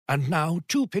And now,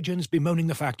 two pigeons bemoaning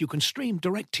the fact you can stream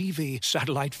DirecTV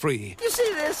satellite-free. You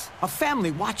see this? A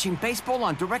family watching baseball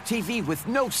on DirecTV with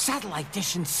no satellite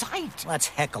dish in sight. Let's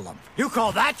heckle them. You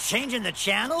call that changing the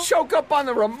channel? Choke up on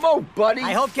the remote, buddy.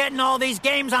 I hope getting all these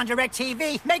games on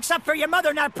DirecTV makes up for your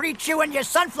mother not pre-chewing your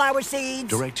sunflower seeds.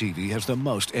 DirecTV has the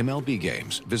most MLB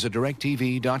games. Visit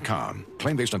DirecTV.com.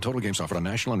 Claim based on total games offered on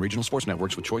national and regional sports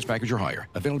networks with choice package or higher.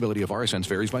 Availability of RSNs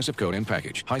varies by zip code and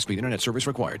package. High-speed internet service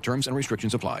required. Terms and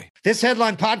restrictions apply. This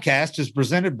Headline Podcast is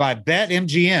presented by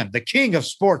BetMGM, the king of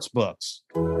sports books.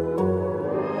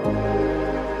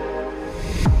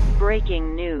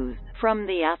 Breaking news from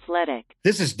The Athletic.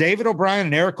 This is David O'Brien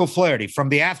and Eric O'Flaherty from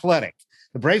The Athletic.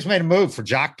 The Braves made a move for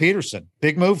Joc Pederson.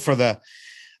 Big move for the,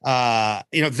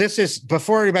 this is,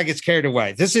 before everybody gets carried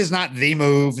away, this is not the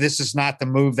move. This is not the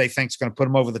move they think is going to put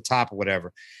them over the top or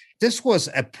whatever. This was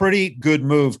a pretty good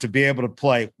move to be able to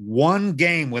play one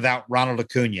game without Ronald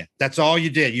Acuna. That's all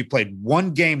you did. You played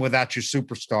one game without your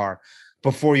superstar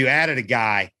before you added a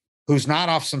guy who's not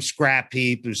off some scrap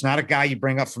heap, who's not a guy you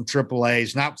bring up from AAA,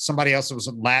 is not somebody else that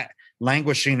was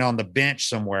languishing on the bench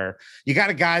somewhere. You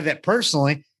got a guy that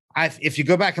personally, if you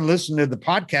go back and listen to the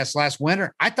podcast last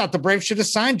winter, I thought the Braves should have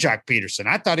signed Joc Pederson.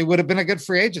 I thought he would have been a good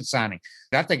free agent signing.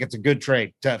 I think it's a good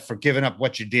trade for giving up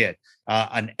what you did.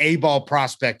 An A-ball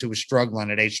prospect who was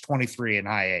struggling at age 23 in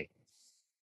high A.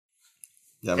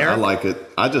 Yeah, I like it.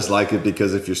 I just like it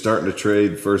because if you're starting to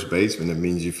trade first baseman, it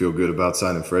means you feel good about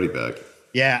signing Freddie back.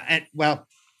 Yeah, and well,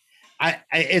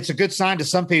 it's a good sign to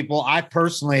some people. I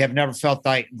personally have never felt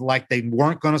like they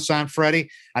weren't going to sign Freddie.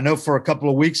 I know for a couple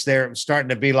of weeks there, it was starting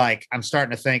to be like, I'm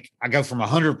starting to think I go from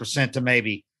 100% to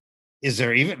maybe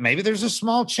there's a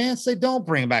small chance they don't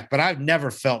bring him back. But I've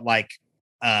never felt like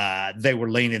they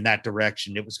were leaning that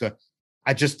direction. It was good.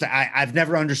 I've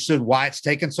never understood why it's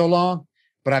taken so long,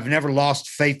 but I've never lost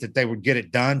faith that they would get it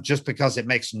done just because it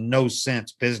makes no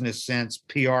sense, business sense,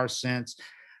 PR sense,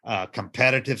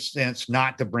 competitive sense,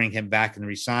 not to bring him back and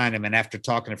re-sign him. And after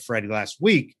talking to Freddie last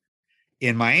week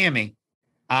in Miami,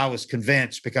 I was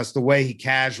convinced because the way he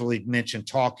casually mentioned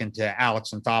talking to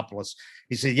Alex Anthopoulos,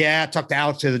 he said, yeah, I talked to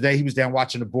Alex the other day. He was down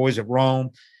watching the boys at Rome.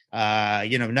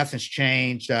 Nothing's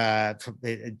changed.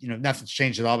 Nothing's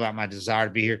changed at all about my desire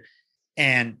to be here.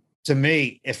 And to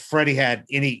me, if Freddie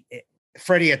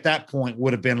at that point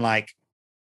would have been like,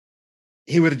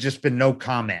 he would have just been no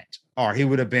comment, or he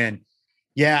would have been,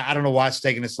 yeah, I don't know why it's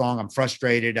taking this long. I'm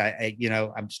frustrated.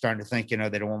 I'm starting to think, they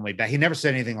don't want me back. He never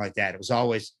said anything like that. It was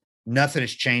always, nothing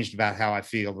has changed about how I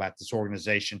feel about this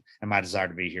organization and my desire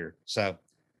to be here. So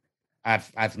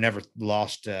I've never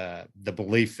lost the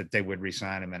belief that they would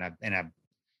re-sign him. And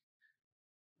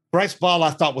Bryce Ball, I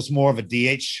thought, was more of a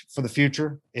DH for the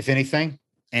future, if anything.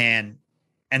 And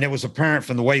it was apparent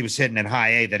from the way he was hitting at high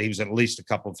A that he was at least a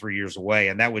couple, 3 years away.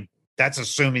 And that's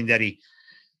assuming that he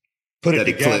put it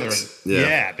together.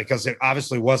 Yeah, because it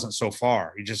obviously wasn't so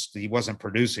far. He wasn't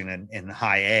producing in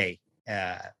high A.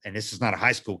 And this is not a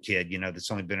high school kid, that's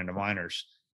only been in the minors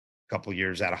a couple of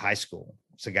years out of high school.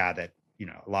 It's a guy that,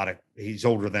 he's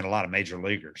older than a lot of major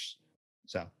leaguers.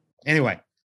 So anyway,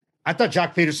 I thought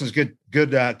Joc Pederson's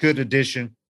good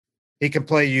addition. He can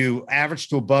play you average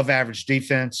to above average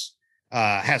defense,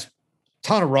 has a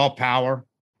ton of raw power.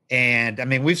 And I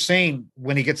mean, we've seen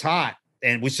when he gets hot,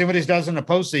 and we've seen what he does in the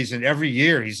postseason. Every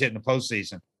year he's hitting the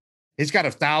postseason. He's got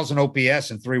 1,000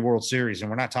 OPS in 3 World Series. And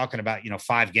we're not talking about,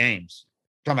 5 games.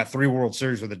 We're talking about 3 World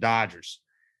Series with the Dodgers.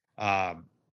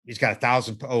 He's got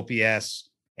 1,000 OPS,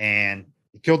 and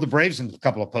he killed the Braves in a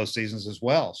couple of postseasons as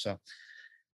well. So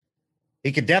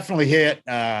he could definitely hit,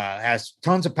 has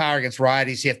tons of power against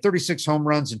righties. He had 36 home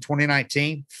runs in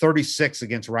 2019, 36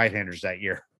 against right-handers that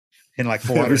year in like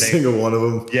 400 Every single one of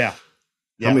them. Yeah.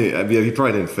 How many? He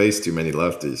probably didn't face too many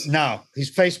lefties. No, he's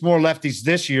faced more lefties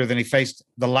this year than he faced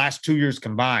the last 2 years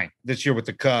combined this year with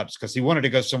the Cubs, because he wanted to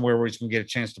go somewhere where he's going to get a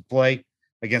chance to play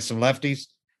against some lefties.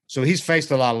 So he's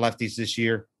faced a lot of lefties this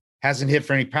year. Hasn't hit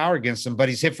for any power against them, but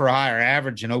he's hit for a higher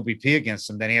average in OBP against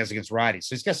them than he has against righties.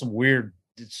 So he's got some weird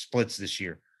splits this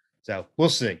year. So we'll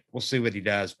see. We'll see what he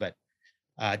does, but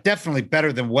definitely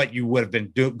better than what you would have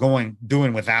been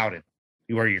doing without him,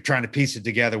 where you're trying to piece it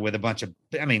together with a bunch of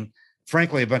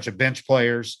bench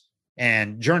players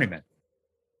and journeymen.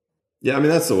 Yeah,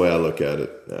 that's the way I look at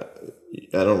it.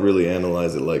 I don't really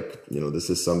analyze it like, this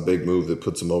is some big move that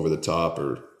puts him over the top,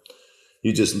 or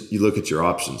you look at your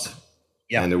options.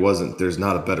 Yeah. And there's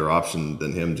not a better option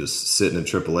than him just sitting in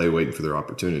AAA waiting for their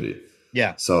opportunity.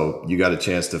 Yeah. So you got a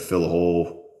chance to fill a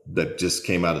hole that just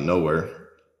came out of nowhere,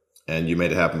 and you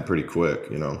made it happen pretty quick,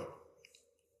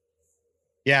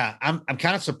 Yeah, I'm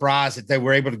kind of surprised that they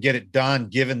were able to get it done,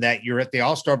 given that you're at the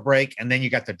All-Star break and then you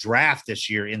got the draft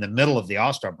this year in the middle of the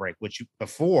All-Star break, which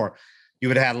before you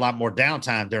would have had a lot more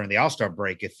downtime during the All-Star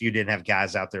break if you didn't have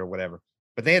guys out there or whatever.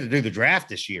 But they had to do the draft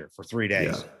this year for 3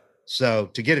 days. Yeah. So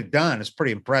to get it done is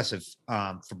pretty impressive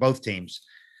for both teams.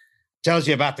 Tells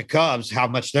you about the Cubs, how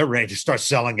much they're ready to start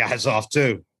selling guys off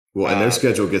too. Well, and their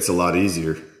schedule gets a lot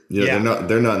easier. You know,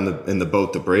 they're not in the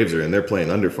boat the Braves are in. They're playing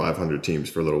under 500 teams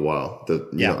for a little while.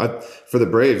 For the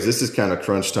Braves, this is kind of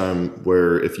crunch time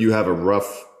where if you have a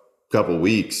rough couple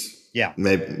weeks,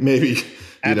 maybe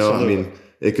you know, I mean,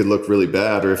 it could look really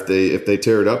bad. Or if they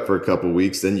tear it up for a couple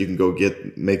weeks, then you can go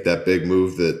make that big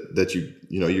move that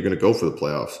you're going to go for the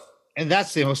playoffs. And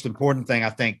that's the most important thing, I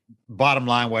think. Bottom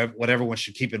line, what everyone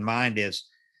should keep in mind is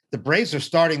the Braves are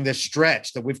starting this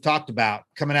stretch that we've talked about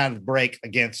coming out of the break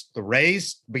against the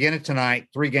Rays, beginning tonight,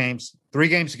 3 games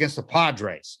against the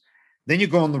Padres. Then you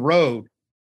go on the road,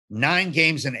 9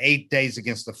 games in 8 days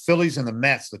against the Phillies and the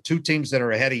Mets, the 2 teams that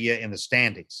are ahead of you in the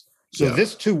standings. So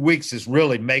this 2 weeks is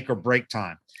really make or break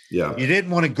time. Yeah. You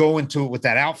didn't want to go into it with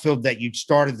that outfield that you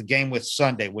started the game with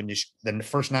Sunday when the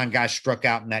first 9 guys struck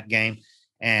out in that game.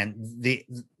 And the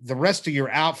rest of your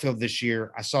outfield this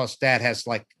year, I saw a stat, has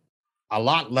like a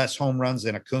lot less home runs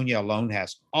than Acuna alone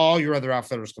has. All your other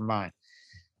outfielders combined.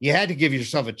 You had to give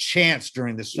yourself a chance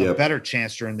during this, a better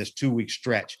chance during this 2-week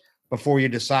stretch before you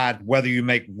decide whether you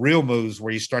make real moves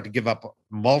where you start to give up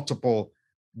multiple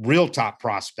real top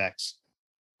prospects,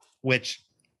 which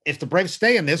if the Braves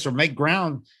stay in this or make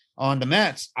ground on the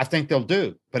Mets, I think they'll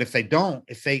do. But if they don't,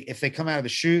 if they come out of the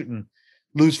chute and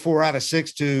lose 4 out of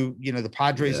 6 to, the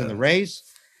Padres and the Rays,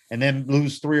 and then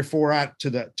lose 3 or 4 out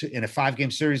in a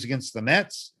 5-game series against the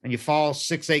Mets, and you fall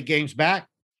 6-8 games back,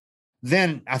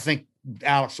 then I think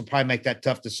Alex will probably make that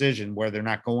tough decision where they're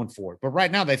not going for it. But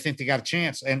right now they think they got a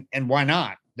chance, and why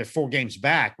not? They're 4 games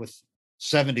back with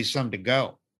 70-some to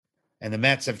go, and the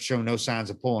Mets have shown no signs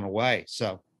of pulling away.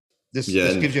 So this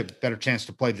gives you a better chance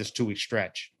to play this 2-week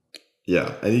stretch.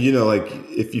 Yeah, and like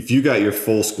if you got your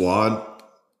full squad,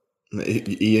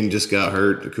 Ian just got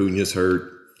hurt, Acuna's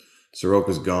hurt,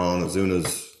 Soroka's gone,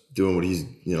 Ozuna's doing what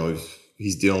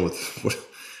he's dealing with.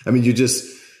 I mean,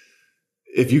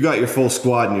 if you got your full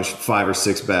squad and you're 5 or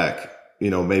 6 back,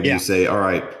 maybe you say, all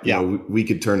right, we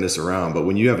could turn this around. But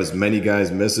when you have as many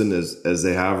guys missing as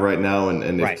they have right now,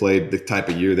 and they've played the type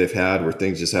of year they've had where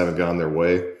things just haven't gone their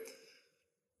way,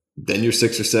 then you're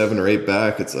 6 or 7 or 8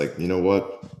 back. It's like, you know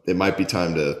what? It might be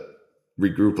time to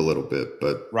regroup a little bit.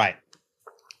 But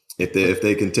if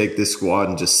they can take this squad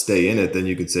and just stay in it, then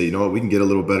you could say, you know what, we can get a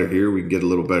little better here. We can get a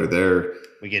little better there.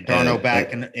 We get Darno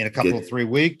back in a couple of 3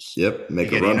 weeks. Yep.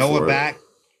 Make a run for it. Noah back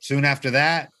soon after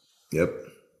that. Yep.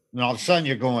 And all of a sudden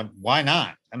you're going, why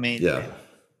not? I mean,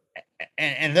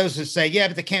 and those who say,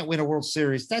 but they can't win a World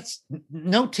Series.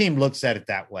 No team looks at it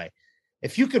that way.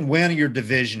 If you can win your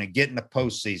division and get in the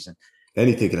postseason,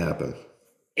 anything can happen.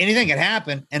 Anything can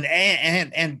happen.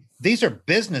 And these are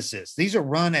businesses. These are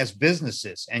run as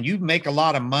businesses, and you make a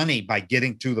lot of money by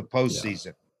getting to the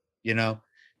postseason. You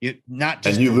not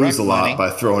just, and you lose a lot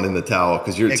by throwing in the towel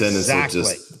because your attendance will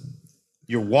just.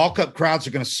 Your walk-up crowds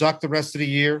are going to suck the rest of the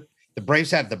year. The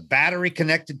Braves have the battery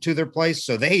connected to their place,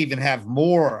 so they even have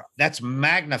more. That's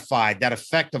magnified. That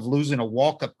effect of losing a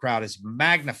walk-up crowd is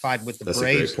magnified with the Braves.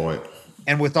 That's a great point.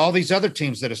 And with all these other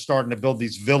teams that are starting to build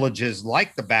these villages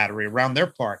like the Battery around their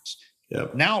parks.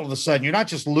 Yep. Now, all of a sudden, you're not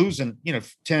just losing,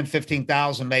 10,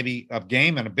 15,000 maybe a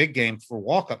game and a big game for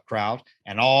walk-up crowd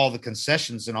and all the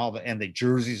concessions and the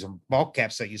jerseys and ball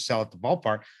caps that you sell at the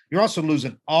ballpark. You're also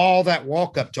losing all that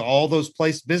walk-up to all those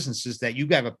place businesses that you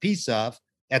have a piece of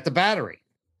at the Battery.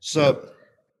 So,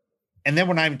 and then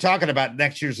we're not even talking about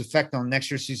next year's effect on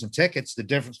next year's season tickets, the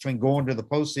difference between going to the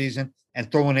postseason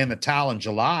and throwing in the towel in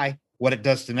July, what it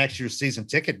does to next year's season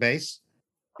ticket base.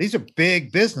 These are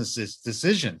big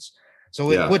decisions.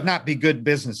 So it would not be good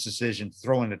business decision to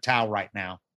throw in the towel right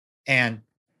now. And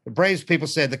the Braves people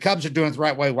said the Cubs are doing it the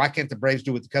right way. Why can't the Braves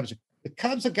do what the Cubs are? The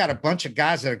Cubs have got a bunch of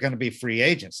guys that are going to be free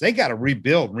agents. They got to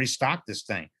rebuild and restock this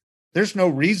thing. There's no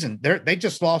reason. They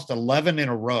just lost 11 in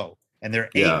a row, and they're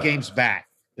 8 games back.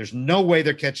 There's no way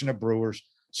they're catching the Brewers.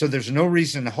 So there's no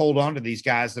reason to hold on to these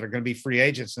guys that are going to be free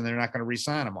agents, and they're not going to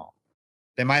re-sign them all.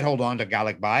 They might hold on to a guy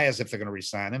like Baez if they're going to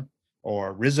re-sign him,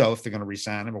 or Rizzo if they're going to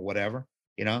re-sign him, or whatever,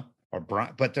 or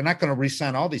Brian, but they're not going to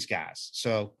re-sign all these guys.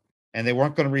 So, and they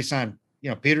weren't going to re-sign,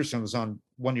 Peterson was on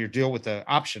 1-year deal with the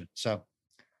option. So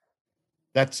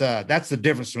that's the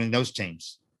difference between those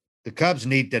teams. The Cubs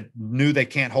knew they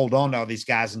can't hold on to all these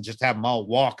guys and just have them all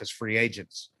walk as free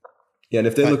agents. Yeah. And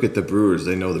if they look at the Brewers,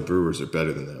 they know the Brewers are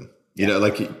better than them.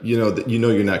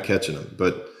 You're not catching them,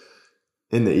 but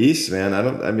In the East, man, I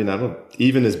don't,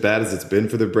 even as bad as it's been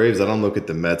for the Braves, I don't look at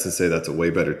the Mets and say that's a way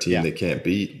better team they can't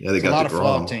beat. Yeah, they got the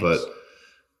DeGrom, but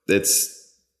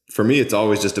for me, it's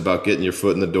always just about getting your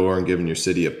foot in the door and giving your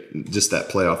city just that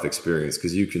playoff experience.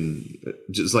 Because you can,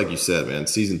 just like you said, man,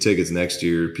 season tickets next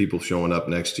year, people showing up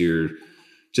next year,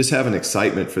 just having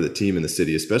excitement for the team in the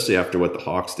city, especially after what the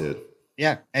Hawks did.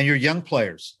 Yeah, and your young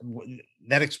players,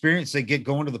 that experience they get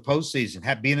going to the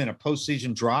postseason, being in a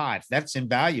postseason drive, that's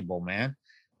invaluable, man.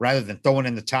 Rather than throwing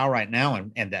in the towel right now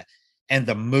and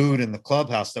the mood in the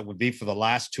clubhouse that would be for the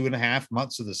last 2.5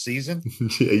 months of the season.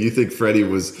 Yeah, you think Freddie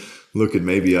was looking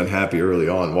maybe unhappy early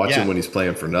on. Watch him when he's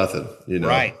playing for nothing,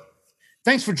 Right.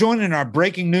 Thanks for joining our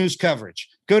breaking news coverage.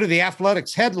 Go to the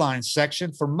Athletics headlines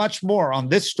section for much more on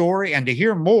this story. And to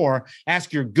hear more,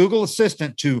 ask your Google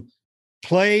Assistant to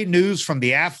play news from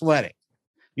The Athletic.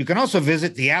 You can also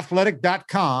visit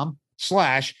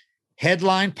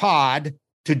theathletic.com/headlinepod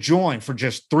to join for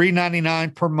just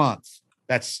 $3.99 per month.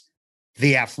 That's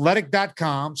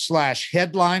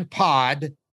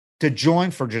theathletic.com/headlinepod to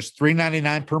join for just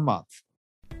 $3.99 per month.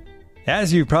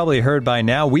 As you've probably heard by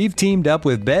now, we've teamed up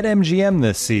with BetMGM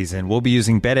this season. We'll be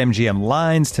using BetMGM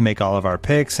lines to make all of our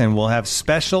picks, and we'll have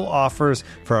special offers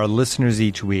for our listeners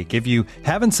each week. If you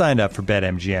haven't signed up for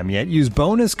BetMGM yet, use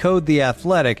bonus code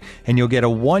THEATHLETIC, and you'll get a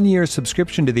 1-year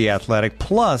subscription to The Athletic,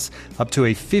 plus up to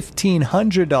a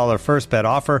 $1,500 first bet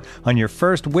offer on your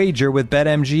first wager with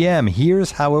BetMGM.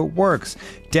 Here's how it works.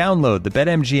 Download the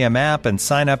BetMGM app and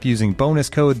sign up using bonus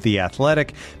code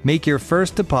THEATHLETIC. Make your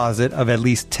first deposit of at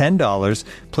least $10.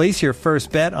 Place your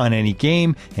first bet on any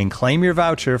game and claim your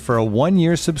voucher for a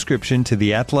 1-year subscription to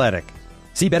The Athletic.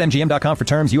 See BetMGM.com for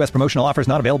terms. U.S. promotional offers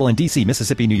not available in D.C.,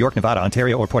 Mississippi, New York, Nevada,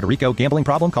 Ontario, or Puerto Rico. Gambling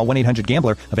problem? Call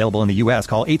 1-800-GAMBLER. Available in the U.S.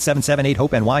 Call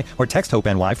 877-8-HOPE-NY or text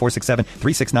HOPE-NY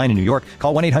 467-369 in New York.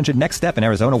 Call 1-800-NEXT-STEP in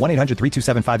Arizona.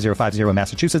 1-800-327-5050 in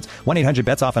Massachusetts.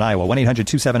 1-800-BETS-OFF in Iowa.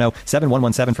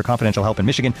 1-800-270-7117 for confidential help in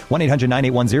Michigan.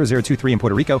 1-800-981-0023 in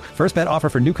Puerto Rico. First bet offer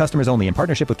for new customers only in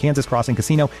partnership with Kansas Crossing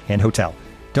Casino and Hotel.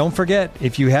 Don't forget,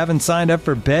 if you haven't signed up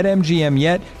for BetMGM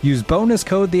yet, use bonus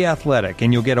code THEATHLETIC,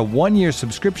 and you'll get a 1-year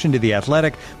subscription to The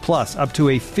Athletic, plus up to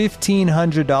a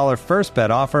 $1,500 first bet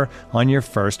offer on your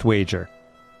first wager.